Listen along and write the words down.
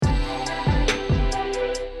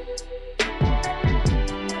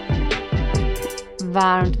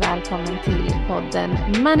Varmt välkommen till podden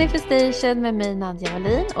Manifestation med mig Nadja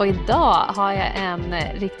Wallin. Och idag har jag en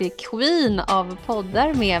riktig queen av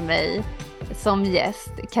poddar med mig som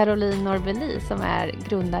gäst. Caroline Norbelie som är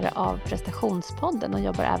grundare av Prestationspodden och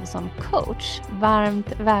jobbar även som coach.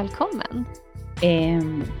 Varmt välkommen!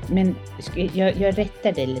 Men jag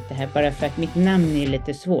rättar dig lite här bara för att mitt namn är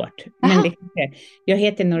lite svårt. Men Aha, jag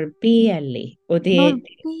heter Norbelie och ja,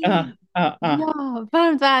 Norbelie! ja, ja. Ja,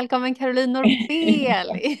 varmt välkommen Caroline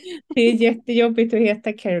Norbelie! Det är jättejobbigt att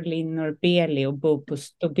heta Caroline Norbelie och bo på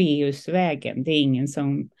Stobeusvägen. Det är ingen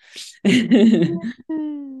som...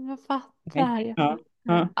 Jag fattar, jag Ja, fattar.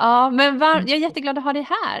 ja, Ja, men jag är jätteglad att ha dig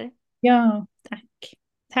här. ja, tack.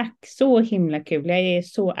 Tack, så himla kul. Jag är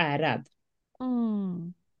så ärad.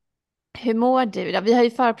 Mm. Hur mår du då? Vi har ju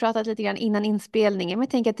förpratat lite grann innan inspelningen, men jag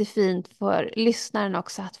tänker att det är fint för lyssnaren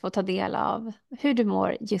också att få ta del av hur du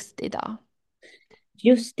mår just idag.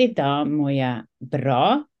 Just idag mår jag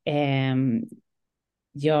bra.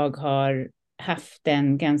 Jag har haft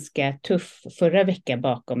en ganska tuff förra vecka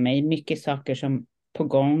bakom mig. Mycket saker som på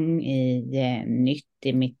gång nytt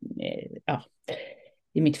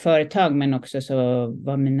i mitt företag, men också så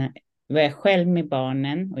var jag själv med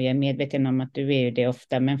barnen och jag är medveten om att du är ju det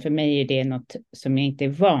ofta, men för mig är det något som jag inte är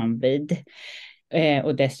van vid.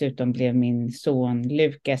 Och dessutom blev min son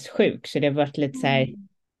Lukas sjuk, så det har varit lite så här Mm.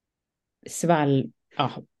 svall,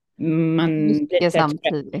 ja, man blir Mycket så här trött.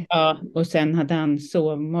 samtidigt. Ja, och sen hade han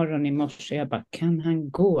sovmorgon i morse. Jag bara, kan han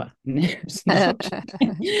gå nu snart?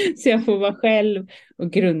 Så jag får vara själv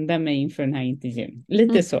och grunda mig inför den här intervjun.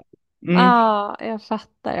 Lite så. Mm. Ja, jag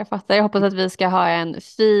fattar, jag fattar. Jag hoppas att vi ska ha en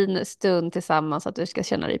fin stund tillsammans, att du ska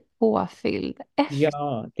känna dig påfylld efter.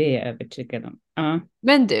 Ja, det är jag övertygad om. Ja.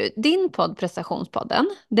 Men du, din podd Prestationspodden,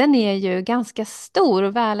 den är ju ganska stor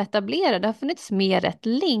och väletablerad. Det har funnits med rätt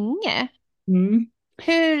länge. Mm.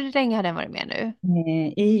 Hur länge har den varit med nu?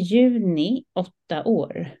 I juni, 8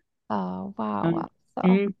 år. Ja, Ja. wow alltså.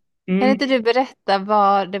 Mm. Kan Mm. inte du berätta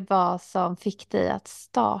vad det var som fick dig att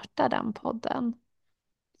starta den podden?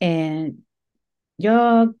 Eh,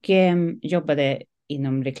 Jag jobbade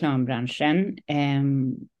inom reklambranschen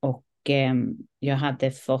och jag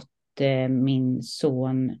hade fått min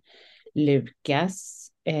son Lukas.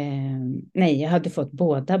 Nej, jag hade fått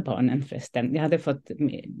båda barnen förresten. Jag hade fått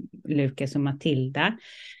Lukas och Matilda.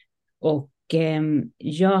 Och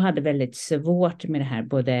jag hade väldigt svårt med det här,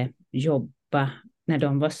 både jobba när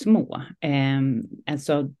de var små.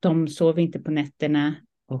 Alltså, de sov inte på nätterna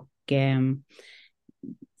och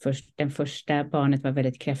den första barnet var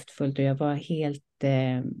väldigt kraftfullt och jag var helt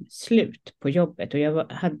slut på jobbet.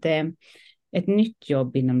 Och hade ett nytt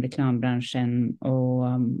jobb inom reklambranschen och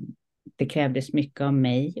det krävdes mycket av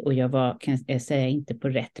mig och jag var, kan jag säga, inte på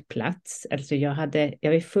rätt plats. Alltså jag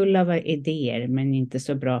var full av idéer men inte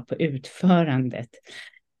så bra på utförandet,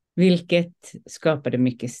 vilket skapade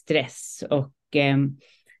mycket stress. Och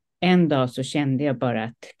en dag så kände jag bara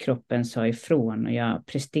att kroppen sa ifrån och jag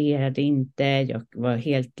presterade inte. Jag var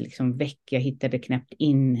helt liksom väck. Jag hittade knappt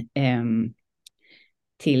in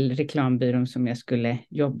till reklambyrån som jag skulle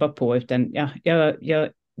jobba på, utan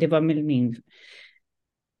det var min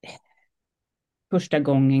första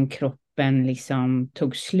gången kroppen liksom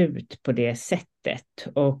tog slut på det sättet.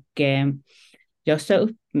 Och jag sa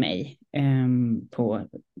upp mig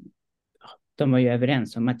de var ju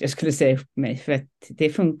överens om att jag skulle säga upp mig för att det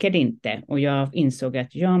funkade inte. Och jag insåg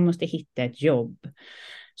att jag måste hitta ett jobb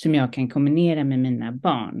som jag kan kombinera med mina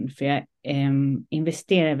barn. För jag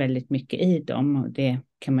investerar väldigt mycket i dem och det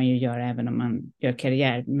kan man ju göra även om man gör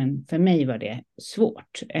karriär. Men för mig var det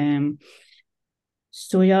svårt.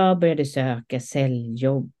 Så jag började söka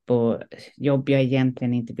säljjobb och jobb jag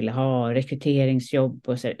egentligen inte ville ha, rekryteringsjobb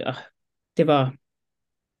och så. Ja,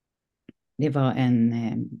 det var en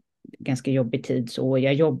ganska jobbig tid. Så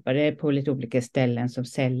jag jobbade på lite olika ställen som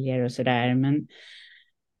säljare och sådär. Men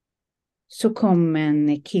så kom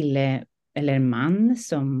en kille eller en man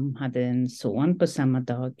som hade en son på samma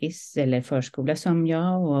dagis eller förskola som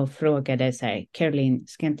jag och frågade så här: Caroline,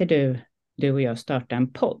 ska inte du och jag starta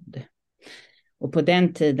en podd? Och på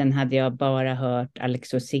den tiden hade jag bara hört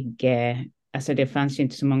Alex och Sigge. Alltså det fanns ju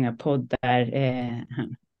inte så många poddar.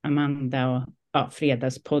 Amanda och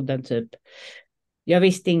Fredagspodden typ. Jag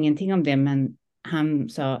visste ingenting om det, men han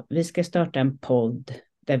sa, vi ska starta en podd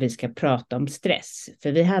där vi ska prata om stress.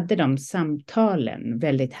 För vi hade de samtalen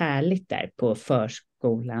väldigt härligt där på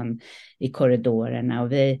förskolan, i korridorerna.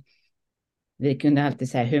 Och vi kunde alltid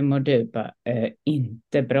säga, hur mår du? Bara,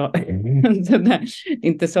 inte bra. Så där. Det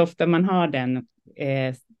är inte så ofta man har den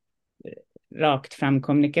rakt fram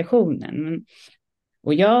kommunikationen.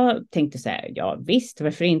 Och jag tänkte så här, ja visst,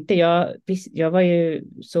 varför inte? Jag var ju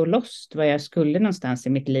så lost vad jag skulle någonstans i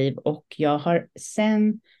mitt liv, och jag har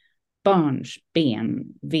sen barnsben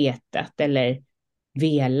vetat eller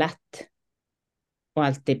velat och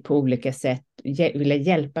alltid på olika sätt ville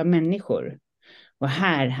hjälpa människor. Och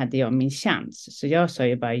här hade jag min chans. Så jag sa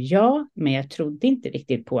ju bara ja, men jag trodde inte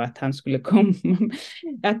riktigt på att han skulle komma,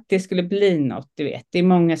 att det skulle bli något, du vet. Det är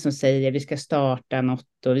många som säger vi ska starta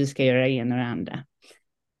något och vi ska göra det ena och det andra.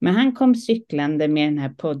 Men han kom cyklande med den här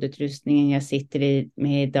poddutrustningen jag sitter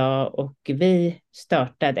med idag, och vi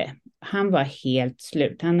startade. Han var helt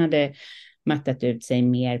slut. Han hade mattat ut sig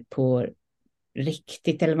mer på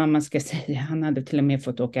riktigt, eller vad man ska säga. Han hade till och med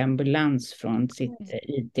fått åka ambulans från sitt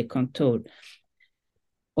IT-kontor.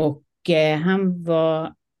 Och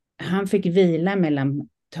han fick vila mellan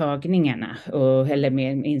tagningarna eller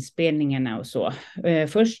med inspelningarna och så.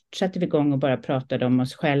 Först satte vi igång och bara pratade om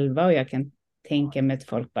oss själva, och jag kan tänka mig att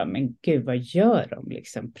folk bara, men gud, vad gör de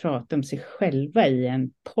liksom? Prata om sig själva i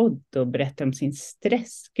en podd och berätta om sin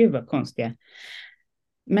stress. Gud vad konstiga.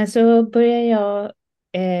 Men så började jag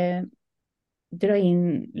dra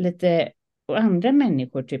in lite andra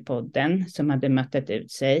människor till podden som hade mattat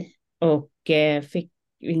ut sig, och fick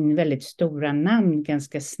in väldigt stora namn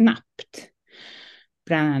ganska snabbt.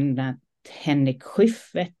 Bland annat Henrik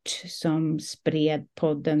Schyffert som spred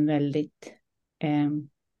podden väldigt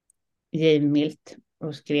givmilt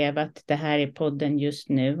och skrev att det här är podden just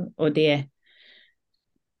nu, och det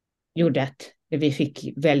gjorde att vi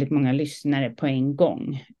fick väldigt många lyssnare på en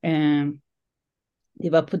gång. Det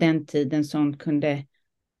var på den tiden som kunde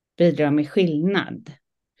bidra med skillnad.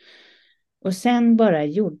 Och sen bara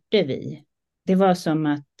gjorde vi. Det var som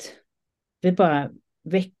att vi bara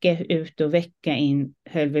vecka ut och vecka in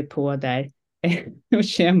höll vi på där och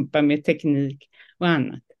kämpa med teknik och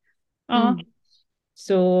annat. Ja,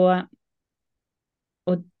 så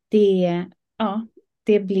och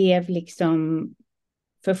det blev liksom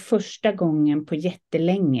för första gången på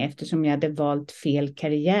jättelänge, eftersom jag hade valt fel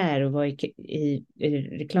karriär och var i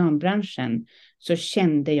reklambranschen, så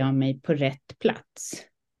kände jag mig på rätt plats.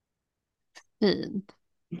 Fint.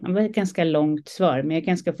 Det var ett ganska långt svar, men jag är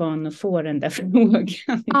ganska van att få den där frågan.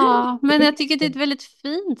 Ja, men jag tycker det är ett väldigt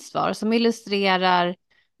fint svar som illustrerar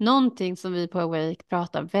någonting som vi på Awake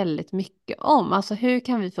pratar väldigt mycket om. Alltså hur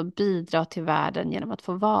kan vi få bidra till världen genom att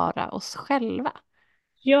få vara oss själva?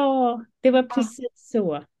 Ja, det var Ja. precis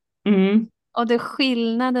så. Mm. Och det är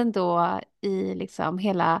skillnaden då i liksom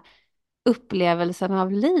hela upplevelsen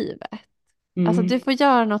av livet. Alltså Mm. du får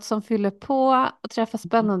göra något som fyller på och träffa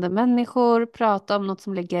spännande människor, prata om något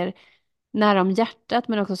som ligger nära om hjärtat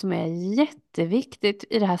men också som är jätteviktigt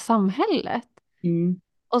i det här samhället. Mm.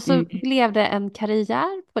 Och så Mm. blev det en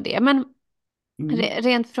karriär på det. Men Mm.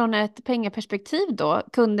 rent från ett pengaperspektiv då,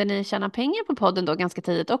 kunde ni tjäna pengar på podden då ganska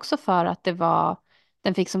tidigt också för att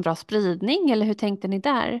den fick så bra spridning, eller hur tänkte ni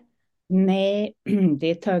där? Nej, det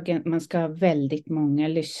är tagen, man ska ha väldigt många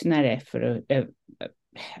lyssnare för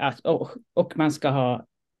och man ska ha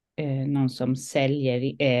någon som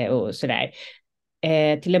säljer och sådär.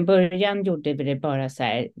 Till en början gjorde vi det bara så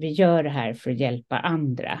här, vi gör det här för att hjälpa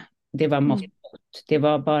andra. Det var mottot, det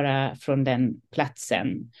var bara från den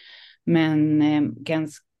platsen. Men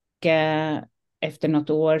ganska efter något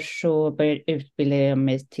år så började utbilda jag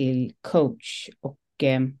mig till coach, och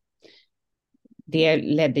det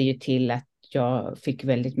ledde ju till att jag fick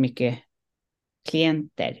väldigt mycket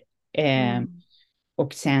klienter. Mm.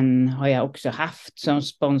 Och sen har jag också haft som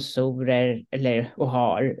sponsorer, och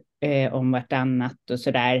har om vartannat och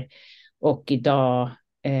sådär. Och idag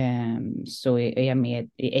så är jag med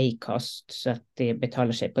i Acast, så att det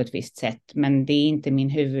betalar sig på ett visst sätt. Men det är inte min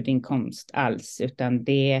huvudinkomst alls, utan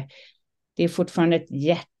det är fortfarande ett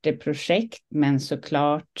hjärteprojekt, men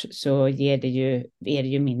såklart så är det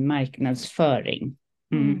ju min marknadsföring.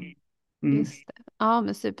 Mm. Mm. Mm. Just det. Ja,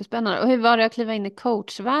 men superspännande. Och hur var det att kliva in i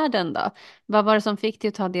coachvärlden då? Vad var det som fick dig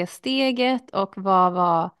att ta det steget, och vad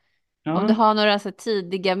var, om du Ja. har några så här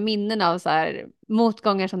tidiga minnen av så här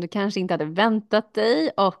motgångar som du kanske inte hade väntat dig,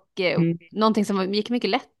 och Mm. någonting som gick mycket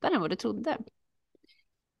lättare än vad du trodde?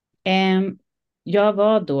 Jag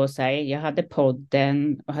var då så här, jag hade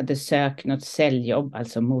podden och hade sökt något säljjobb,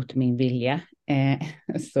 alltså mot min vilja.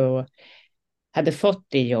 Så hade fått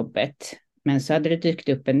det jobbet, men så hade det dykt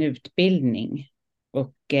upp en utbildning.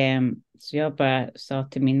 Och så jag bara sa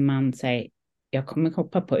till min man, så här, jag kommer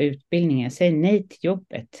hoppa på utbildningen, jag säger nej till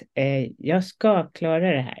jobbet. Jag ska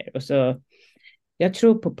klara det här. Och så, jag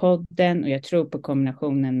tror på podden och jag tror på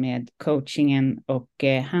kombinationen med coachingen, och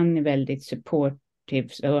han är väldigt supportive,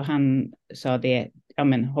 och han sa det, ja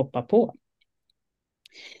men hoppa på.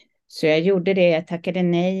 Så jag gjorde det, jag tackade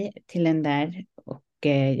nej till den där, och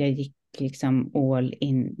jag gick liksom all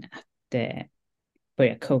in att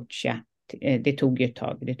börja coacha. Det tog ju ett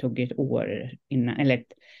tag, det tog ju ett år innan, eller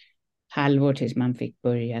ett halvår tills man fick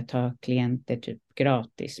börja ta klienter typ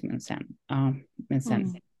gratis, men sen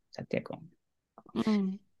satte jag igång.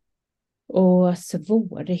 Mm. Och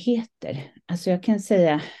svårigheter, alltså jag kan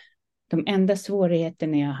säga de enda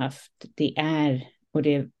svårigheterna jag har haft, det är, och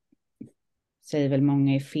det säger väl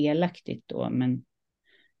många är felaktigt då, men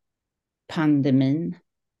pandemin.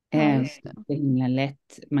 Ja, just det. Det är himla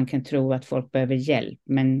lätt, man kan tro att folk behöver hjälp,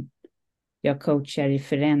 men jag coachar i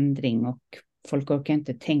förändring och folk orkar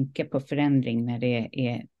inte tänka på förändring när det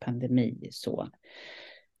är pandemi. Så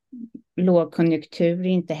lågkonjunktur är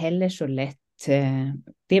inte heller så lätt.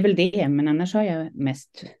 Det är väl det, men annars har jag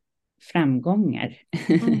mest framgångar.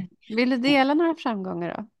 Vill du dela några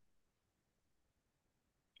framgångar då?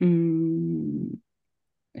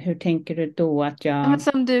 Hur tänker du då att Ja, men jag...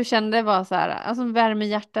 som du kände var så här, alltså värme i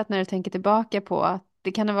hjärtat när du tänker tillbaka på att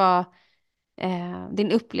det kan vara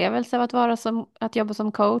din upplevelse av att jobba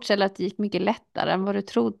som coach, eller att det gick mycket lättare än vad du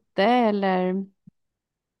trodde, eller?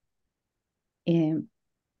 Eh,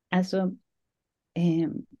 alltså,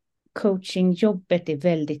 coachingjobbet är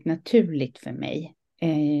väldigt naturligt för mig.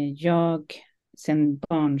 Jag sen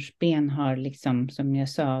barnsben har liksom, som jag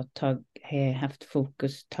sa, haft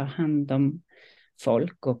fokus ta hand om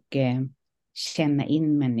folk och känna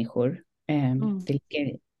in människor.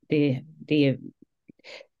 Det,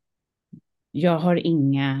 jag har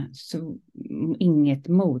inget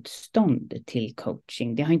motstånd till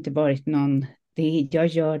coaching. Det har inte varit jag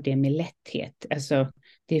gör det med lätthet. Alltså,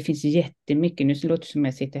 det finns jättemycket, nu låter det som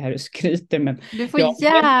jag sitter här och skryter, men Du får jag har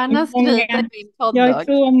gärna skryta i min podd jag har dock.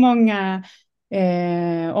 så många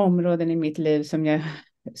områden i mitt liv som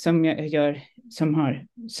har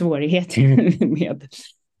svårigheter med.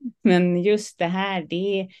 Men just det här,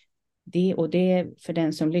 det för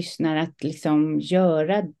den som lyssnar, att liksom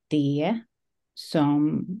göra det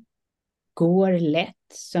som går lätt,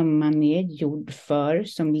 som man är gjord för,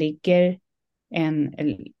 som ligger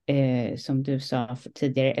som du sa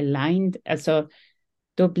tidigare, aligned, alltså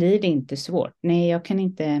då blir det inte svårt. Nej, jag kan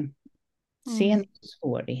inte se någon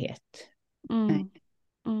svårighet. Nej. Mm.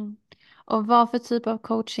 Mm. Och vad för typ av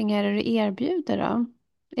coaching är det du erbjuder då?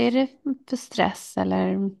 Är det för stress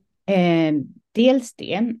eller? Dels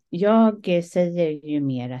det. Jag säger ju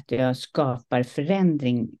mer att jag skapar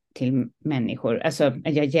förändring till människor. Alltså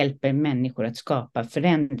jag hjälper människor att skapa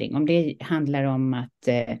förändring. Om det handlar om att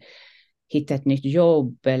hitta ett nytt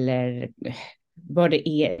jobb eller vad det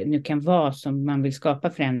är nu kan vara som man vill skapa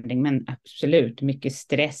förändring. Men absolut mycket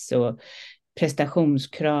stress och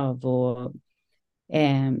prestationskrav och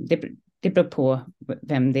det beror på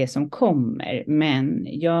vem det är som kommer. Men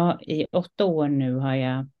i 8 år nu har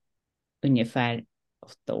jag ungefär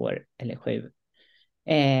 8 år eller 7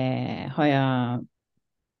 har jag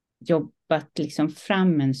jobbat liksom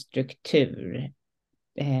fram en struktur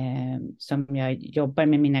som jag jobbar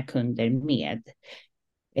med mina kunder med,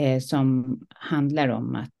 som handlar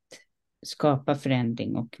om att skapa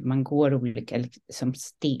förändring, och man går olika liksom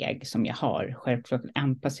steg som jag har. Självklart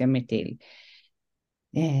anpassar jag mig till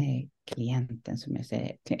klienten som jag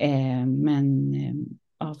säger. Men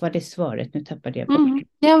vad är svaret? Nu tappade jag bort.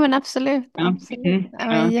 Ja, men absolut, Ja. absolut. Ja,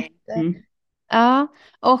 men Ja. Ja,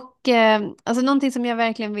 och alltså någonting som jag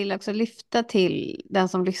verkligen vill också lyfta till den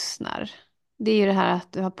som lyssnar, det är ju det här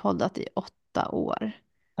att du har poddat i 8 år.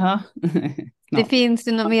 Ja. Det Snart. finns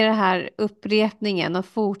ju något med det här upprepningen och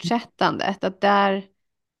fortsättandet, att det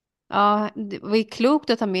var ju klokt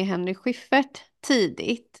att ta med Henry Schyffert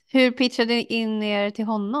tidigt. Hur pitchade ni in er till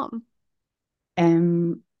honom?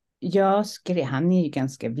 Han är ju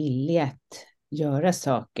ganska villig att göra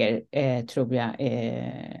saker, tror jag.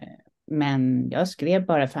 Men jag skrev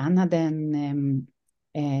bara för han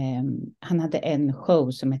hade en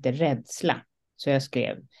show som heter Rädsla. Så jag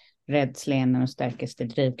skrev: rädsla är en av de starkaste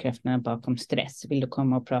drivkrafterna bakom stress. Vill du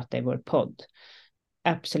komma och prata i vår podd?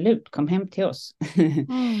 Absolut, kom hem till oss.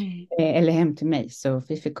 Eller hem till mig. Så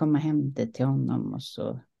vi fick komma hem dit till honom och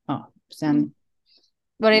så, ja, sen...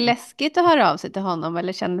 Var det läskigt att höra av sig till honom,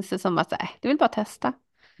 eller kändes det som att du vill bara testa?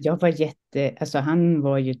 Jag var alltså han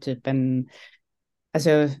var ju typ alltså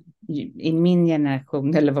i min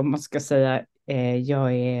generation, eller vad man ska säga,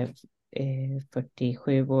 jag är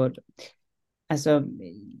 47 år. Alltså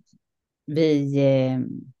vi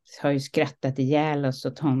har ju skrattat ihjäl oss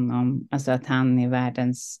åt honom. Alltså att han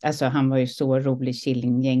är alltså han var ju så rolig,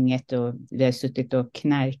 Killinggänget, och vi har suttit och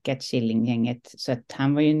knarkat Killinggänget. Så att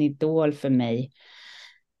han var ju en idol för mig.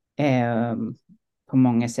 På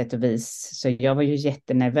många sätt och vis. Så jag var ju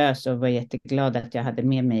jättenervös och var jätteglad att jag hade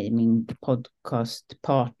med mig min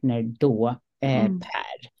podcastpartner då. Mm.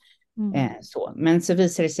 per. Mm. Så. Men så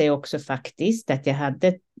visade det sig också faktiskt att jag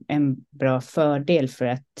hade en bra fördel, för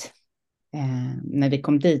att när vi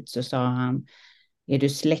kom dit så sa han: är du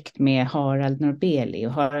släkt med Harald Norbelie?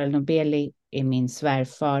 Och Harald Norbelie är min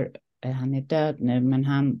svärfar. Han är död nu, men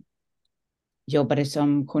han jobbade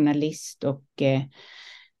som journalist och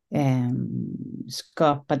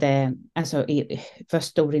skapade, alltså var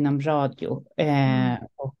stor inom radio.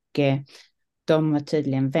 Och de var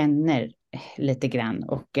tydligen vänner lite grann.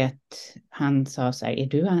 Och att han sa så här: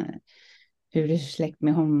 hur är du släkt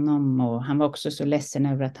med honom? Och han var också så ledsen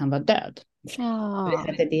över att han var död. Vi Ja.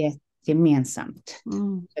 hade det gemensamt.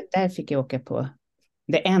 Mm. Så där fick jag åka på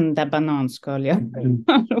det enda bananskal jag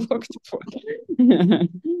har åkt på.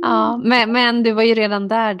 Ja, men du var ju redan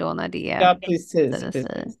där då när det Ja, precis, visade sig.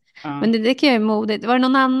 precis. Ja. Men det tycker jag är modigt. Var det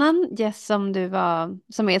någon annan gäst som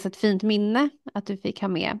som är ett fint minne att du fick ha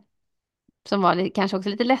med? Som var kanske också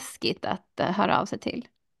lite läskigt att höra av sig till?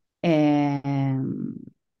 Ehm,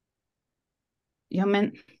 ja,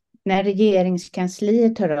 men när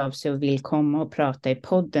regeringskansliet hör av sig och vill komma och prata i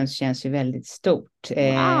podden så känns det väldigt stort.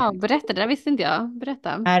 Wow, berätta, det där visste inte jag.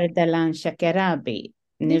 Berätta. Ardalan Shekarabi.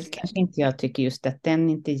 Nu Just det. kanske inte jag tycker just att den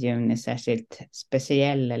intervjun är särskilt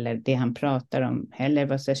speciell, eller det han pratar om heller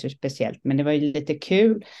var särskilt speciellt. Men det var ju lite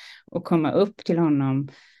kul att komma upp till honom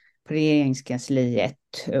på regeringskansliet.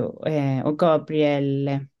 Och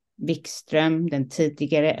Gabriel Wikström, den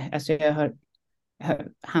tidigare, alltså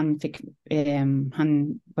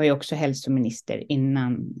han var ju också hälsominister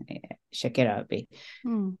innan Shekarabi.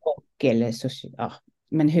 Mm. Ja,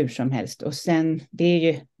 men hur som helst. Och sen,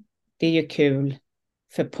 det är ju kul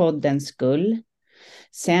för poddens skull.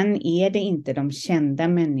 Sen är det inte de kända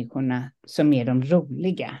människorna som är de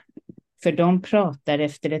roliga. För de pratar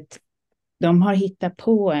de har hittat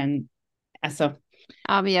på alltså.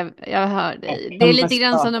 Ja, men jag hör dig. Det är De har lite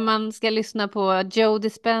grann som när skapat, man ska lyssna på Joe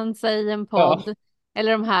Dispenza i en ja, podd.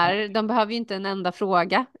 Eller de behöver ju inte en enda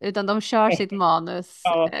fråga, utan de kör sitt manus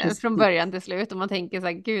ja, från precis, början till slut. Och man tänker så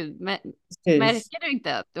här, gud, precis. märker du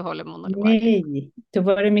inte att du håller monolog? Nej, då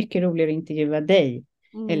var det mycket roligare att intervjua dig.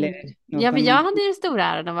 Eller Mm. Ja, för någon jag annan. hade ju den stora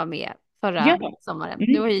äran att vara med Ja. förra sommaren. Det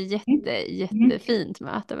Mm, var ju mm, mm, jättefint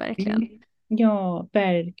möte, verkligen. mm. Ja,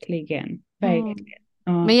 verkligen. Mm. Verkligen.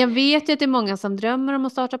 Ja. Men jag vet ju att det är många som drömmer om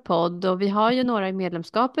att starta podd och vi har ju några i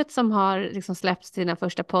medlemskapet som har liksom släppt sina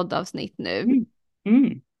första poddavsnitt nu. Mm,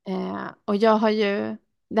 mm, Och jag har ju,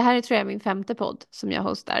 det här är tror jag min 5:e podd som jag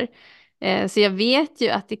hostar. Så jag vet ju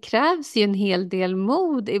att det krävs ju en hel del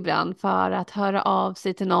mod ibland för att höra av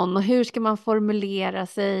sig till någon och hur ska man formulera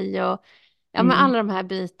sig och ja, men mm. alla de här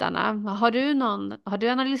bitarna. Har du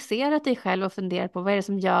analyserat dig själv och funderat på vad är det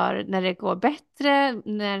som gör när det går bättre,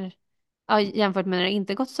 ja, jämfört med när det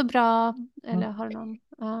inte gått så bra? Eller Ja. har du någon?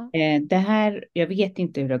 Ja. Det här, jag vet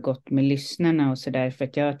inte hur det har gått med lyssnarna och så där, för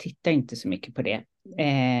att jag tittar inte så mycket på det.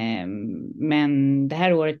 Men det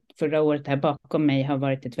här året, förra året här bakom mig har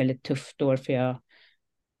varit ett väldigt tufft år, för jag,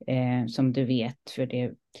 som du vet, för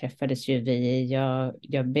det träffades ju vi,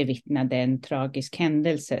 jag bevittnade en tragisk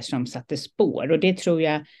händelse som satte spår, och det tror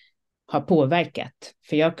jag har påverkat.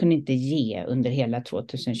 För jag kunde inte ge under hela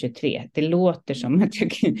 2023. Det låter som att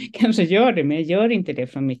jag kanske gör det, men jag gör inte det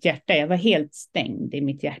från mitt hjärta. Jag var helt stängd i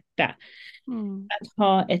mitt hjärta. Mm, Att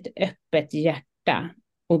ha ett öppet hjärta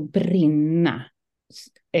och brinna,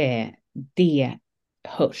 det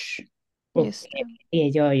hörs. Och just det. det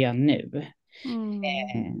gör jag nu. Mm.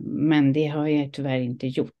 Men det har jag tyvärr inte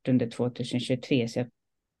gjort under 2023, så jag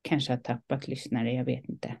kanske har tappat lyssnare, jag vet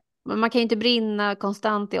inte. Men man kan ju inte brinna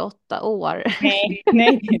konstant i 8 år. Nej,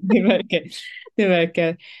 nej, det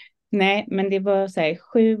verkar, nej, men det var så här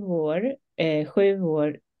 7 år, 7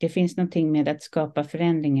 år, det finns någonting med att skapa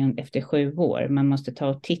förändringen efter 7 år, man måste ta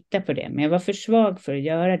och titta på det, men jag var för svag för att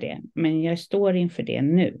göra det, men jag står inför det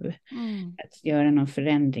nu, Mm. att göra någon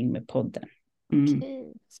förändring med podden. Mm. Okej,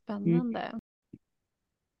 Mm. spännande.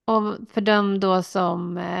 Och för dem då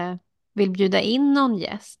som vill bjuda in någon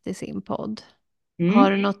gäst i sin podd, Mm.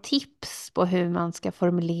 har du något tips på hur man ska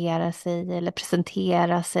formulera sig eller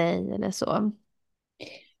presentera sig eller så?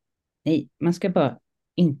 Nej, man ska bara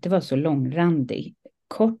inte vara så långrandig,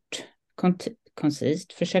 kort,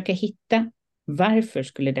 koncist, försöka hitta varför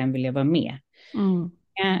skulle den vilja vara med.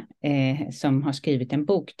 Mm. Som har skrivit en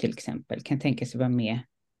bok till exempel kan tänka sig vara med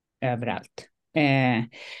överallt.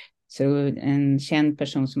 Så en känd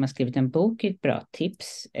person som har skrivit en bok är ett bra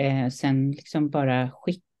tips. Sen liksom bara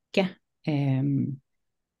skicka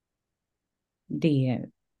det.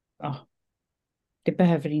 Ja, det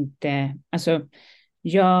behöver inte, alltså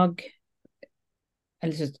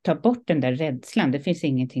alltså ta bort den där rädslan. Det finns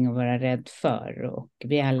ingenting att vara rädd för, och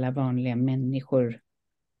vi är alla vanliga människor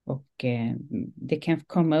Och det kan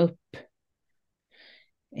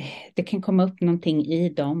komma upp någonting i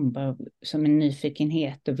dem bara, som en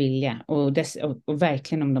nyfikenhet och vilja. Och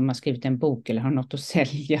verkligen om de har skrivit en bok eller har något att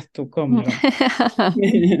sälja, då kommer de.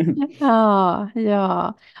 Ja,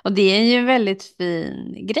 ja. Och det är ju en väldigt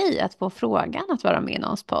fin grej att få frågan att vara med i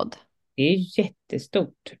någons podd. Det är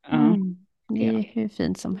jättestort. Ja, Mm. Det är ja. ju hur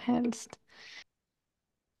fint som helst.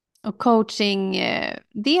 Och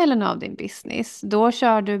coaching-delen av din business, då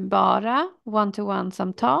kör du bara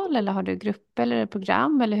one-to-one-samtal eller har du grupper eller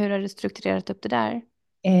program eller hur har du strukturerat upp det där?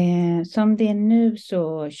 Som det är nu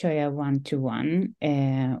så kör jag one-to-one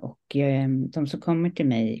och de som kommer till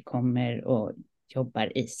mig kommer och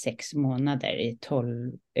jobbar i 6 månader, i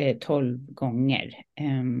 12 gånger.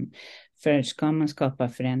 För ska man skapa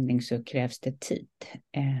förändring så krävs det tid.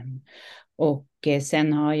 Och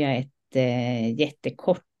sen har jag ett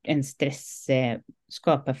jättekort, en stress,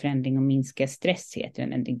 skapa förändring och minska stress heter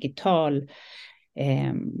den, en digital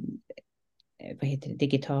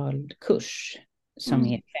digital kurs som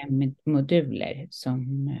är Mm. 5 moduler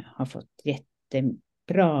som har fått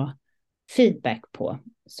jättebra feedback på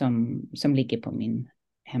som ligger på min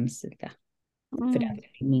hemsida för Mm.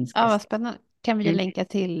 att minska Ja, vad stress. spännande. Kan vi ju Mm. länka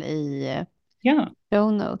till i Ja.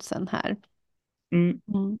 show notesen här. Mm.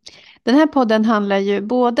 Mm. Den här podden handlar ju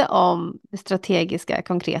både om det strategiska,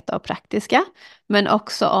 konkreta och praktiska, men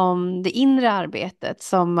också om det inre arbetet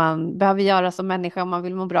som man behöver göra som människa om man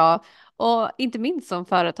vill må bra och inte minst som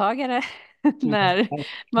företagare Ja, när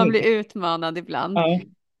man blir verkligen. utmanad ibland. Ja.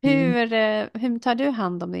 Mm. Hur tar du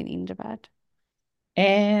hand om din inre värld?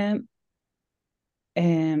 Eh,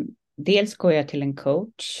 dels går jag till en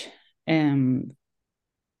coach eh,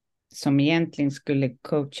 som egentligen skulle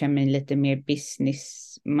coacha mig lite mer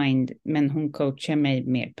business mind, men hon coachar mig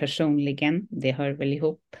mer personligen. Det hör väl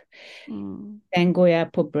ihop. Mm. Sen går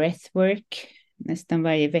jag på breathwork nästan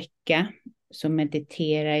varje vecka. Så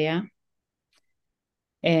mediterar jag.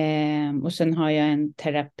 Och sen har jag en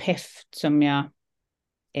terapeut som jag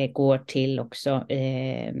går till också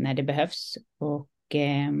när det behövs. Och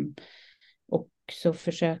så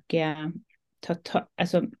försöker jag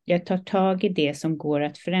jag tar tag i det som går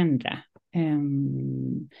att förändra.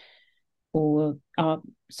 Och ja,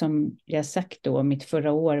 som jag sagt då, mitt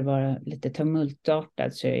förra år var lite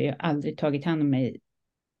tumultartat så jag har aldrig tagit hand om mig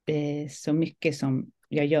så mycket som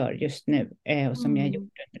jag gör just nu och som jag gjort Mm.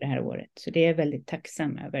 under det här året. Så det är jag väldigt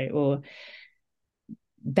tacksam över. Och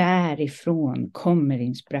därifrån kommer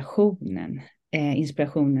inspirationen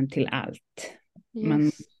till allt. Man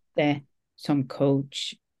Just. måste som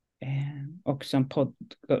coach och som podd,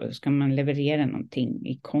 ska man leverera någonting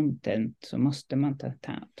i content så måste man ta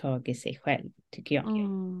tag i sig själv, tycker jag.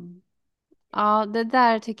 Mm. Ja, det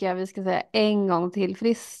där tycker jag vi ska säga en gång till, för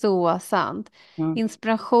det är så sant. Ja.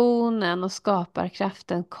 Inspirationen och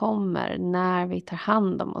skaparkraften kommer när vi tar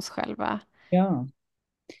hand om oss själva. Ja.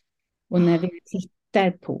 Och när vi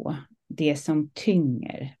tittar på det som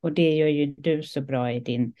tynger, och det gör ju du så bra i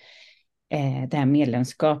det här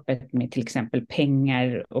medlemskapet med till exempel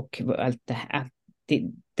pengar och allt det här.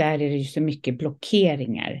 Där är det ju så mycket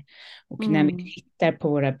blockeringar. Och när vi Mm, tittar på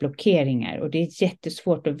våra blockeringar, och det är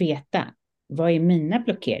jättesvårt att veta, vad är mina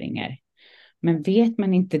blockeringar? Men vet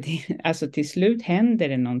man inte det, alltså till slut händer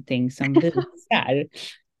det någonting som visar,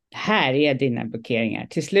 här är dina blockeringar.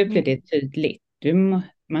 Till slut blir mm, det tydligt.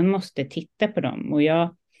 Man måste titta på dem. Och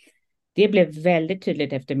det blev väldigt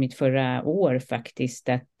tydligt efter mitt förra år faktiskt,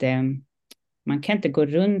 att man kan inte gå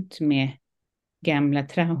runt med gamla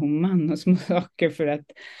trauman och små saker, för att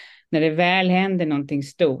när det väl händer någonting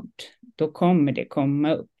stort, då kommer det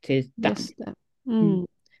komma upp till ytan. just det. Mm. Mm.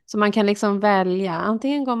 Så man kan liksom välja,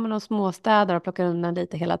 antingen går man och småstädar och plockar undan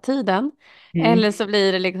lite hela tiden. Mm. Eller så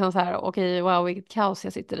blir det liksom så här, okej, wow, vilket kaos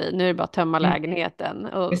jag sitter i. Nu är det bara att tömma Mm. lägenheten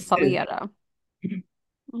och Precis. sanera.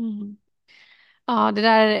 Mm. Ja, det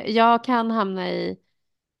där, jag kan hamna i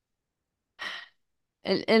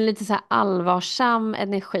en lite så här allvarsam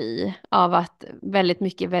energi av att väldigt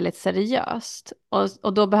mycket är väldigt seriöst.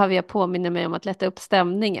 Och då behöver jag påminna mig om att lätta upp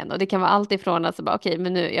stämningen. Och det kan vara allt ifrån att bara, okej,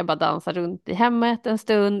 men nu jag bara dansar runt i hemmet en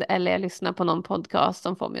stund. Eller jag lyssnar på någon podcast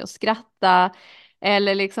som får mig att skratta.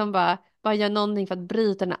 Eller liksom bara gör någonting för att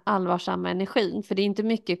bryta den här allvarsamma energin. För det är inte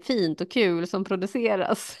mycket fint och kul som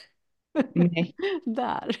produceras Nej,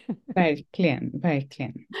 där. verkligen,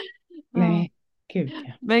 verkligen. Ja. Nej, gud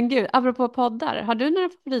ja. Men gud, apropå poddar, har du några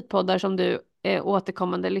favoritpoddar som du är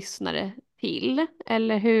återkommande lyssnare till?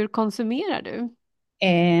 Eller hur konsumerar du?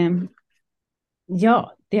 Eh,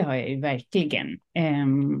 ja, det har jag ju verkligen.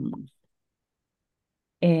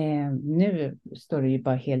 Nu står det ju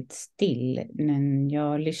bara helt still, men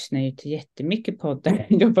jag lyssnar ju till jättemycket poddar.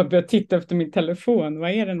 Jag bara börjar titta efter min telefon. Var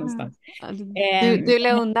är den någonstans? Ja, Eh, du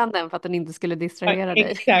la undan den för att den inte skulle distrahera dig.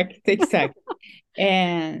 exakt.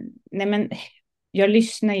 Nej, men jag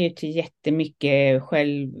lyssnar ju till jättemycket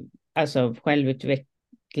alltså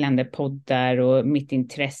självutvecklande poddar och mitt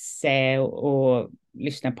intresse och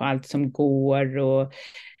lyssnar på allt som går.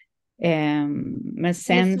 Men Är det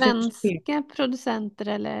sen så svenska producenter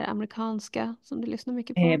eller amerikanska som du lyssnar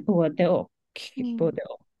mycket på? både och. Mm. Både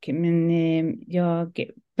och. Men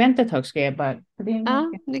vänta ett tag ska jag bara. För det är en Ja,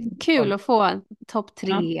 ganska det är kul att få en topp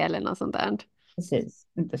ja, 3 eller något sånt där. precis.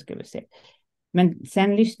 Inte ska vi se. Men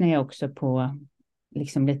sen lyssnar jag också på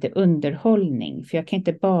liksom lite underhållning. För jag kan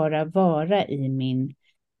inte bara vara i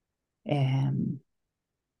ehm,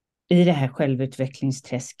 i det här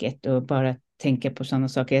självutvecklingsträsket och bara tänka på sådana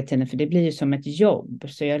saker hela tiden. För det blir ju som ett jobb.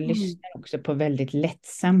 Så jag Mm. lyssnar också på väldigt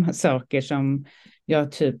lättsamma saker som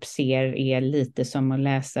jag typ ser är lite som att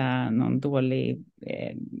läsa någon dålig,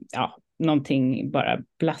 någonting bara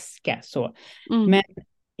blaska så. Mm. Men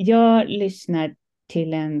jag lyssnar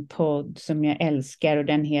till en podd som jag älskar och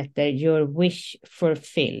den heter Your Wish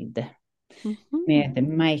Fulfilled Mhm. med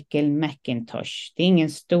Michael McIntosh. Det är ingen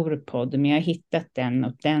stor podd, men jag har hittat den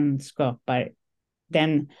och den skapar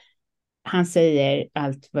den. Han säger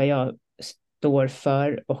allt vad jag står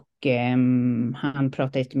för och han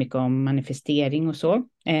pratar jättemycket om manifestering och så.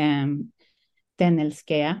 Den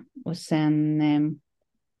älskar jag. Och sen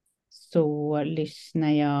så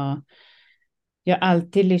lyssnar jag. Jag har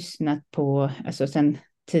alltid lyssnat på, alltså sen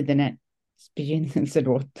tidernas begynnelse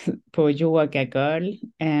då, på Yoga Girl.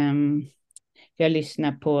 Jag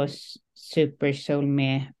lyssnar på Super Soul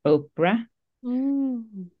med Oprah.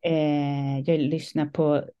 Mm. Jag lyssnar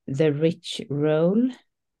på The Rich Roll.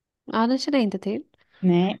 Ja, det känner jag inte till.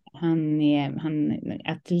 Nej, han är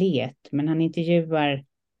atlet, men han intervjuar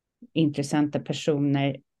intressanta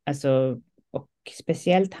personer. Alltså, och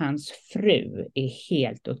speciellt hans fru är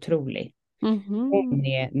helt otrolig. Mhm. Hon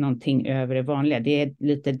är någonting över det vanliga. Det är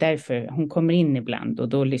lite därför hon kommer in ibland och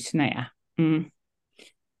då lyssnar jag. Mm.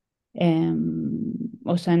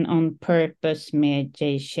 Och sen On Purpose med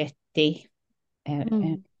Jay Shetty.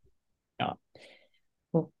 Mm. Ja.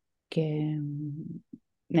 Och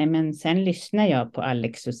nej, men sen lyssnar jag på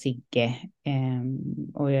Alex och Sigge.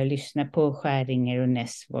 Och jag lyssnar på Skäringer och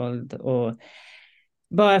Nessvold. Och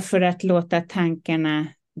bara för att låta tankarna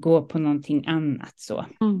gå på någonting annat så.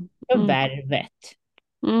 Mm. Och Mm. Värvet.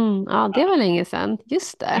 Mm. Ja, det var länge sedan.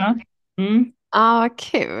 Just det. Ja. Mm. Ja, vad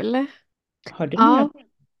kul. Har du några?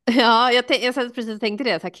 Ja, ja jag satt precis och tänkte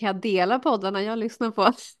det. Så här, kan jag dela poddarna jag lyssnar på?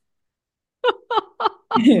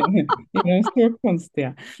 Är de så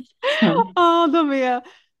konstiga? Ja. Ja,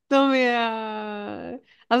 de är...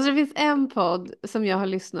 Alltså det finns en podd som jag har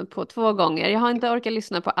lyssnat på 2 gånger. Jag har inte orkat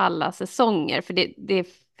lyssna på alla säsonger för det är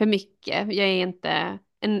för mycket. Jag är inte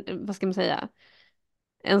vad ska man säga,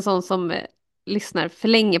 en sån som lyssnar för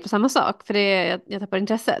länge på samma sak för jag tappar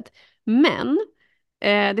intresset. Men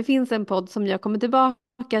det finns en podd som jag kommer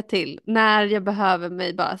tillbaka till när jag behöver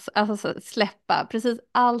mig bara alltså, släppa precis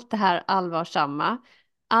allt det här allvarsamma,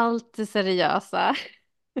 allt det seriösa.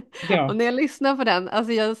 Och Ja, när jag lyssnar på den,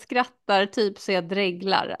 alltså jag skrattar typ så jag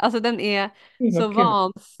dreglar. Alltså den är det så var kul.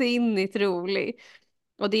 vansinnigt rolig.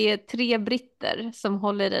 Och det är 3 britter som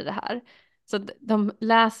håller i det här. Så de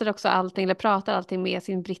läser också allting, eller pratar allting med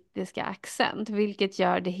sin brittiska accent, vilket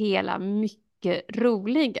gör det hela mycket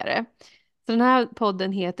roligare. Så den här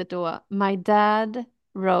podden heter då My Dad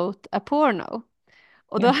Wrote a Porno.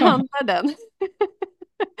 Och då Jaha. handlar den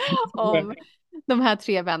om de här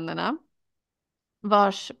 3 vännerna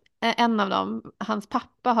vars en av dem, hans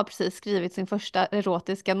pappa har precis skrivit sin första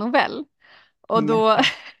erotiska novell. Och då,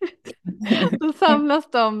 Nämen. då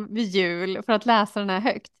samlas de vid jul för att läsa den här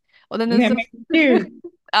högt. Och den är Nej så, men gud.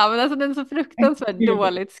 ja, men alltså den är så fruktansvärt Gud.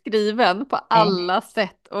 dåligt skriven på Ja. alla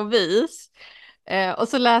sätt och vis. Och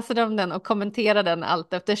så läser de den och kommenterar den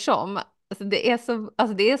allt eftersom. Alltså det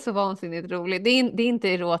är så vansinnigt roligt. Det är inte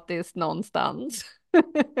erotiskt någonstans.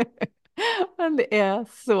 Men det är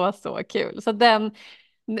så kul. Så den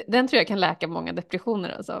tror jag kan läka många depressioner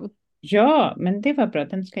alltså. Ja, men det var bra.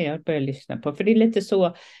 Den ska jag börja lyssna på. För det är lite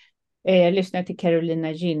så. Jag lyssnar till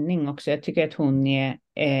Carolina Gynning också. Jag tycker att hon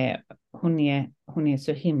är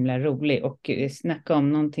så himla rolig. Och snacka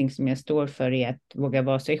om någonting som jag står för är att våga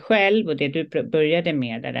vara sig själv. Och det du började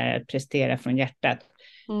med, det där att prestera från hjärtat.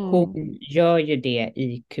 Mm. hon gör ju det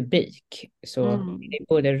i kubik. Så det Mm. är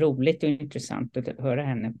både roligt och intressant att höra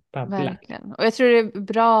henne babbla. Verkligen. Och jag tror det är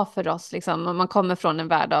bra för oss, liksom, om man kommer från en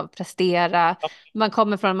värld av prestera, man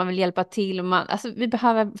kommer från att man vill hjälpa till, och alltså, vi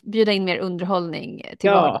behöver bjuda in mer underhållning till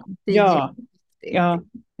Ja, vardagen. Det är ja, jätteviktigt. ja.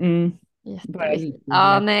 Mm. Bara Jätteviktigt.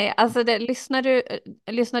 Ja, lite. nej, alltså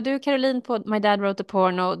lyssnar du Caroline på My Dad Wrote a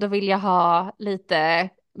Porno, då vill jag ha lite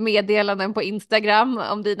meddelanden på Instagram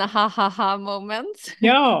om dina ha-ha-ha moments.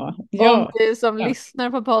 Ja, Om ja, du som ja, lyssnar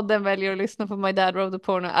på podden väljer att lyssna på My Dad Wrote a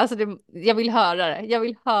Porno, alltså jag vill höra det. Jag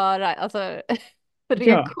vill höra alltså, ja.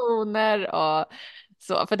 reaktioner och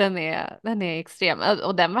så, för den är extrem.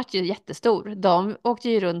 Och den vart ju jättestor. De åkte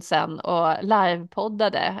ju runt sen och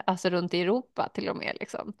livepoddade, alltså runt i Europa till och med.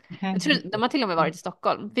 Liksom. Jag tror de Härligt. har till och med varit i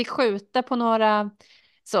Stockholm. Fick skjuta på några,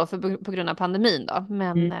 så på grund av pandemin då.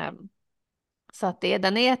 Men Mm. så att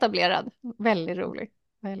den är etablerad. Väldigt rolig.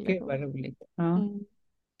 Väldigt Gud vad rolig. roligt. Ja. Mm.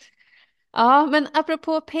 Ja, men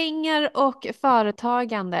apropå pengar och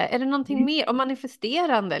företagande, är det någonting Mm. mer och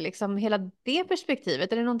manifesterande, liksom hela det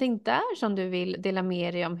perspektivet? Är det någonting där som du vill dela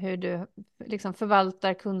med dig om hur du liksom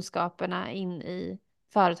förvaltar kunskaperna in i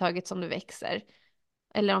företaget som du växer?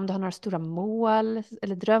 Eller om du har några stora mål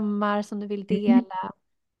eller drömmar som du vill Mm. dela?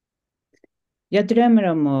 Jag drömmer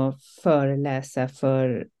om att föreläsa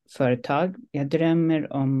för företag. Jag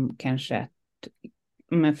drömmer om kanske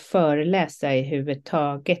att föreläsa i huvud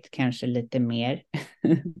taget kanske lite mer.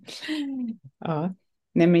 Ja.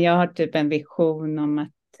 Nej, men jag har typ en vision om att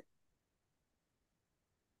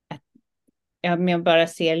men jag bara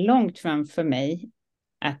ser långt framför mig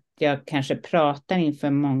att jag kanske pratar inför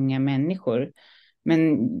många människor.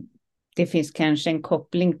 Men det finns kanske en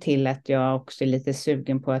koppling till att jag också är lite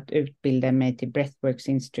sugen på att utbilda mig till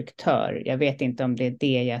breathworks-instruktör. Jag vet inte om det är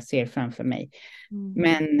det jag ser framför mig. Mm.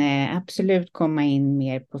 Men absolut komma in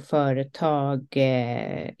mer på företag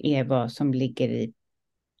är vad som ligger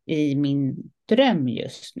i min dröm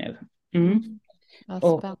just nu. Mm. Mm. Vad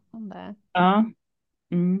Och spännande. ja,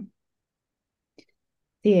 mm,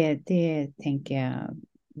 det tänker jag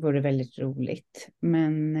vore väldigt roligt.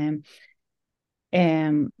 Men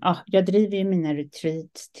ja, jag driver ju mina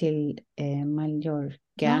retreats till Mallorca.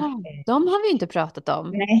 Ja, de har vi inte pratat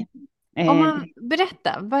om. Nej, Om eh, man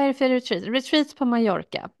berätta, vad är det för retreat? Retreats på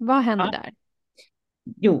Mallorca, vad händer ja, där?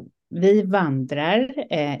 jo, vi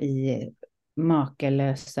vandrar i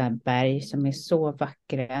makalösa berg som är så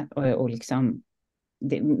vackra och liksom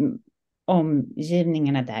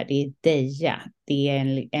omgivningarna där, det är Deja. Det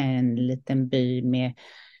är en liten by med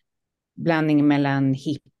blandning mellan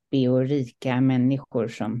hippie och rika människor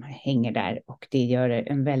som hänger där, och det gör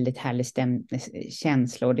en väldigt härlig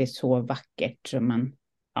känsla, och det är så vackert så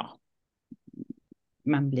ja,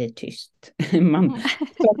 man blir tyst. Mm.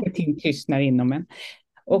 Saker och ting tystnar inom en.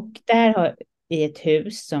 Och där i ett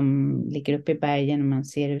hus som ligger uppe i bergen och man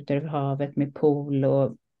ser ut över havet med pool,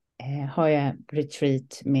 och har jag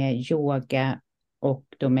retreat med yoga och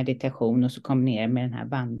då meditation, och så kombinerar med den här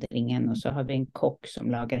vandringen, och så har vi en kock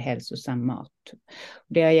som lagar hälsosam mat.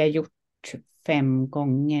 Det har jag gjort 5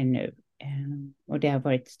 gånger nu och det har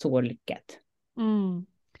varit så lyckat. Mm.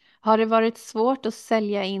 Har det varit svårt att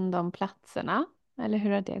sälja in de platserna? Eller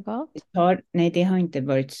hur har det gått? Nej, det har inte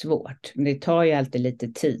varit svårt. Det tar ju alltid lite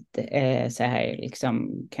tid. Så här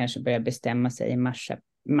liksom kanske börja bestämma sig i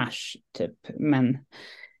mars typ. Men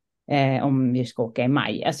om vi ska åka i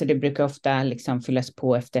maj. Alltså det brukar ofta liksom fyllas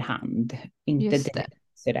på efterhand. Inte Just det. direkt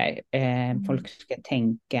sådär. Mm. Folk ska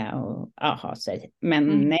tänka och ha sig. Men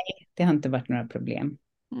Mm. nej, det har inte varit några problem.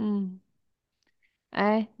 Mm.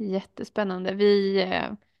 Nej, jättespännande.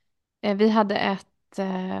 Vi hade ett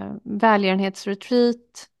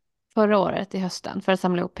välgörenhetsretreat förra året i hösten för att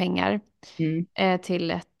samla ihop pengar Mm.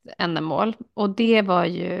 till ett ändamål. Och det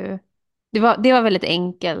var väldigt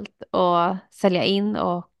enkelt att sälja in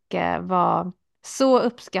och var så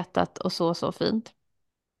uppskattat och så fint.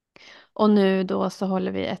 Och nu då så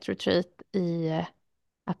håller vi ett retreat i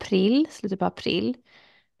april, slutet på april,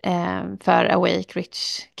 för Awake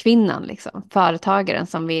Rich-kvinnan, liksom, företagaren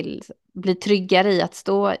som vill bli tryggare i att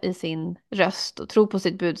stå i sin röst och tro på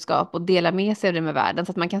sitt budskap och dela med sig av det med världen,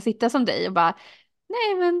 så att man kan sitta som dig och bara,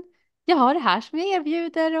 nej men jag har det här som jag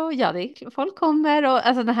erbjuder och ja, folk kommer, och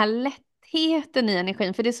alltså den här lättheten i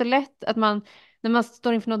energin, för det är så lätt att man, när man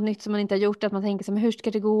står inför något nytt som man inte har gjort, att man tänker så, men hur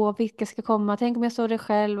ska det gå, vilka ska komma, tänk om jag står där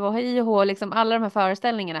själv och hej och hå, liksom alla de här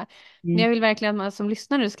föreställningarna. Men Mm. jag vill verkligen att man som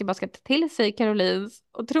lyssnare ska ta till sig Carolines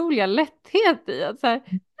otroliga lätthet i att så här,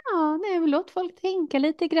 ja, nej, men låt folk tänka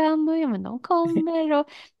lite grann och ja, men de kommer och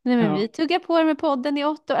nej, men Ja. vi tuggar på det med podden i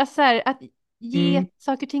 8 år. Alltså, så här, att ge Mm.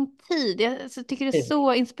 saker och ting tid. Jag tycker det är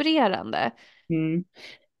så inspirerande. Mm.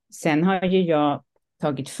 Sen har ju jag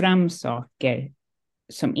tagit fram saker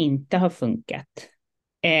som inte har funkat.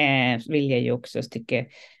 Vill jag ju också tycka.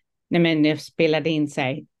 Nej, men jag spelade in så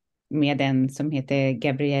här med en som heter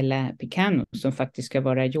Gabriella Picano som faktiskt ska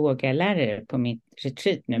vara yogalärare på mitt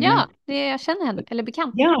retreat nu. Men, Ja, jag känner henne, eller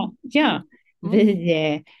bekant. ja.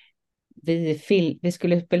 Mm. Vi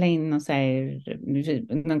skulle spela in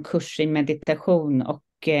någon kurs i meditation och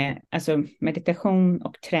alltså meditation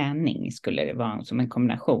och träning skulle det vara som en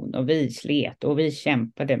kombination, och vi slet och vi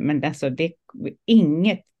kämpade, men alltså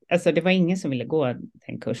det var ingen som ville gå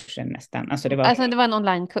den kursen nästan. Alltså Det var en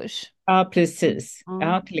onlinekurs. ja, precis. Mm.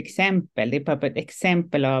 Ja, till exempel. Det är bara ett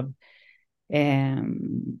exempel av eh,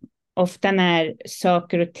 ofta när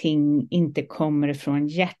saker och ting inte kommer från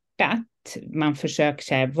hjärtat. Man försöker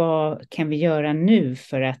så här, vad kan vi göra nu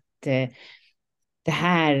för att det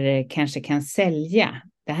här kanske kan sälja.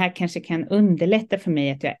 Det här kanske kan underlätta för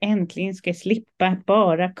mig att jag äntligen ska slippa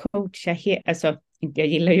bara coacha. Alltså, jag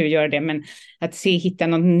gillar ju att göra det, men att hitta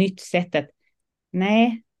något nytt sätt att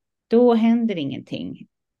nej, då händer ingenting.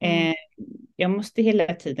 Mm. Jag måste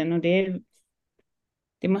hela tiden, och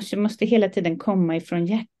det måste hela tiden komma ifrån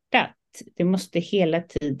hjärtat. Det måste hela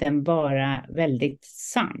tiden vara väldigt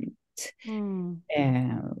sant. Mm.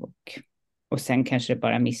 Och sen kanske det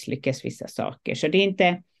bara misslyckas vissa saker. Så det är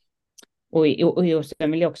inte... Och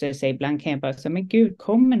sen vill jag också säga, ibland kan jag bara säga, men gud,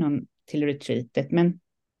 kommer någon till retreatet? Men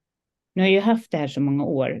nu har jag ju haft det här så många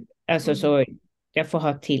år. Alltså så jag får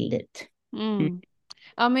ha tillit. Mm.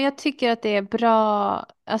 Ja, men jag tycker att det är bra,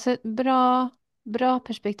 alltså bra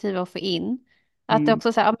perspektiv att få in. Att det Mm.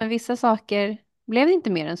 också så här, ja, men vissa saker blev det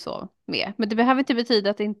inte mer än så med. Men det behöver inte betyda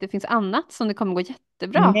att det inte finns annat som det kommer gå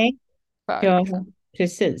jättebra Nej, för. ja, Liksom.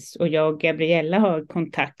 precis. Och jag och Gabriella har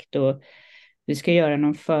kontakt och vi ska göra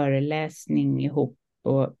någon föreläsning ihop.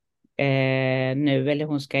 Och nu, eller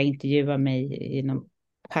hon ska intervjua mig i någon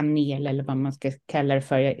panel eller vad man ska kalla det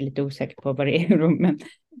för. Jag är lite osäker på vad det är.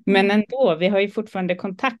 Men ändå, vi har ju fortfarande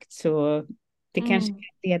kontakt, så det kanske Mm.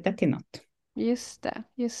 kan leda till något. Just det,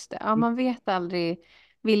 just det. Ja, man vet aldrig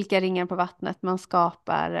vilka ringar på vattnet man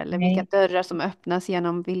skapar eller vilka Nej. dörrar som öppnas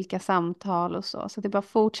genom vilka samtal och så. Så det är bara att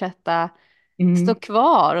fortsätta stå Mm.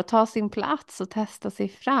 kvar och ta sin plats och testa sig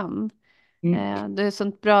fram. Mm. Du är ett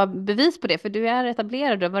sånt bra bevis på det, för du är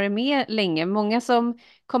etablerad, du har varit med länge. Många som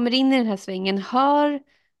kommer in i den här svängen hör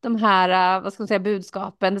de här, vad ska man säga,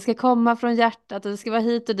 budskapen. Det ska komma från hjärtat och det ska vara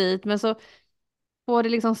hit och dit, men så får det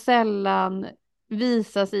liksom sällan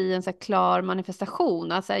visas i en så här klar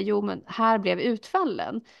manifestation. Alltså, jo, men här blev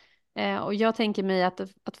utfallen. Och jag tänker mig att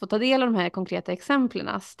få ta del av de här konkreta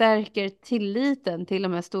exemplen stärker tilliten till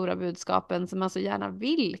de här stora budskapen som man så gärna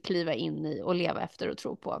vill kliva in i och leva efter och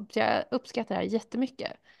tro på. Så jag uppskattar det här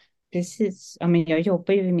jättemycket. Precis. Ja, men jag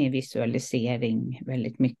jobbar ju med visualisering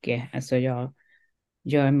väldigt mycket. Alltså jag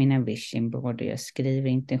gör mina vision board och jag skriver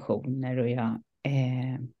intentioner och jag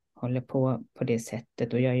håller på det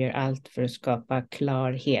sättet, och jag gör allt för att skapa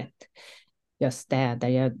klarhet. Jag städar,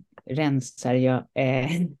 jag rensar,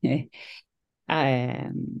 eh,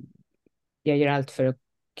 jag gör allt för att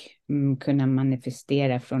kunna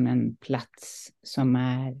manifestera från en plats som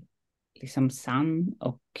är liksom sann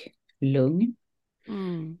och lugn.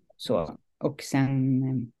 Mm. Så. Och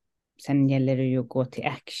sen gäller det ju att gå till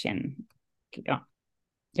action.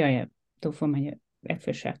 Ja, då får man ju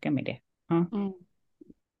försöka med det. Ja. Mm.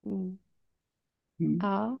 Mm. Mm.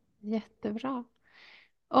 Ja, jättebra.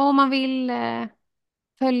 Och om man vill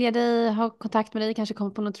följa dig, ha kontakt med dig, kanske komma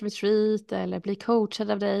på något retreat eller bli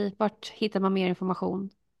coachad av dig, vart hittar man mer information?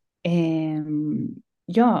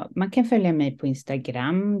 Ja, man kan följa mig på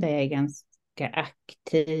Instagram där jag är ganska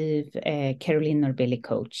aktiv. Caroline Norbelie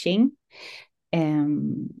coaching.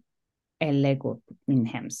 Eller gå på min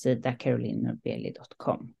hemsida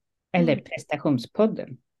carolinnorbelie.com. Eller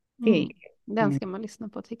Prestationspodden. Det är, Den ska man lyssna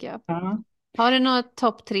på, tycker jag. ja. Har du något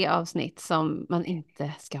topp 3 avsnitt som man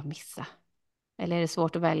inte ska missa? Eller är det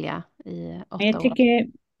svårt att välja i Jag 8 år? tycker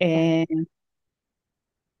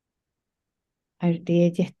det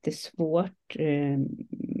är jättesvårt.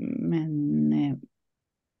 Men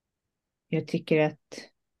jag tycker att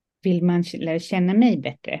vill man lära känna mig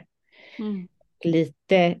bättre, Mm.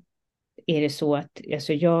 lite är det så att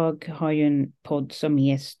alltså jag har ju en podd som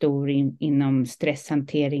är stor inom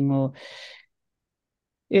stresshantering och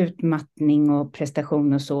utmattning och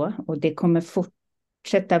prestation och så. Och det kommer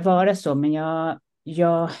fortsätta vara så. Men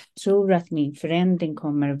jag tror att min förändring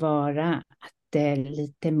kommer vara att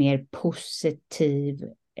lite mer positiv,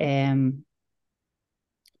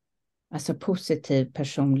 alltså positiv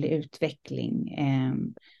personlig utveckling.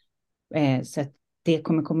 Så att det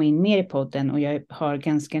kommer komma in mer i podden, och jag har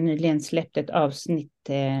ganska nyligen släppt ett avsnitt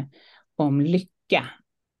om lycka.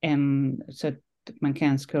 Så man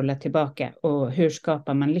kan scrolla tillbaka. Och hur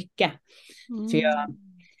skapar man lycka? För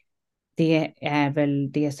det är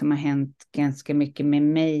väl det som har hänt ganska mycket med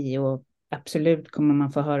mig, och absolut kommer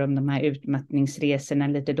man få höra om de här utmattningsresorna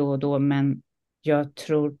lite då och då, men jag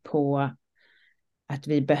tror på att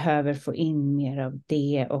vi behöver få in mer av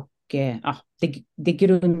det, och det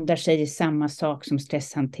grundar sig i samma sak som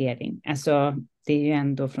stresshantering. Alltså det är ju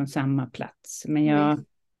ändå från samma plats, men jag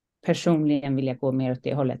personligen vill jag gå mer åt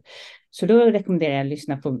det hållet. Så då rekommenderar jag att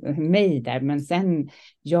lyssna på mig där. Men sen,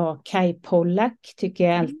 Kai Pollak tycker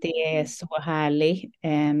jag alltid är så härlig.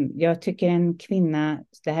 Jag tycker en kvinna,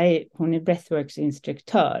 hon är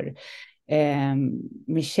breathworks-instruktör.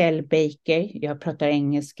 Michelle Baker, jag pratar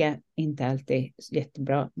engelska, inte alltid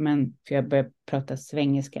jättebra, men för jag börjar prata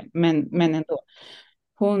svengelska. Men ändå,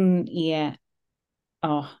 hon är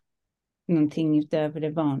någonting utöver det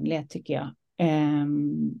vanliga tycker jag.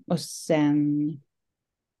 Och sen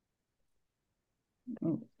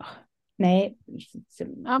nej.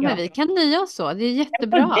 Ja, men vi kan nöja oss så. Det är På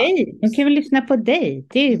jättebra. dig. De kan väl lyssna på dig.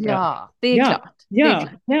 Det är ju bra. Ja, det är klart. Det är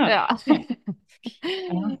klart. Ja.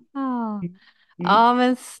 Ja. Ja,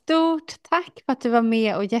 men stort tack för att du var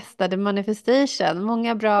med och gästade Manifestation.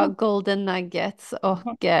 Många bra golden nuggets, och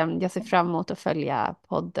jag ser fram emot att följa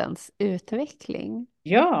poddens utveckling.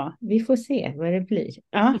 Ja, vi får se vad det blir.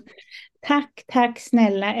 Ja. Tack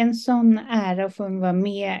snälla. En sån ära att få vara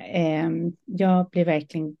med. Jag blir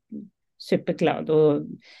verkligen superglad, och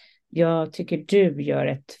jag tycker du gör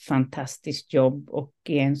ett fantastiskt jobb och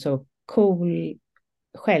är en så cool,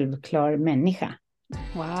 självklar människa.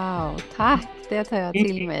 Wow, tack. Det tar jag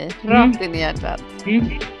till mig. Rakt in i hjärtat.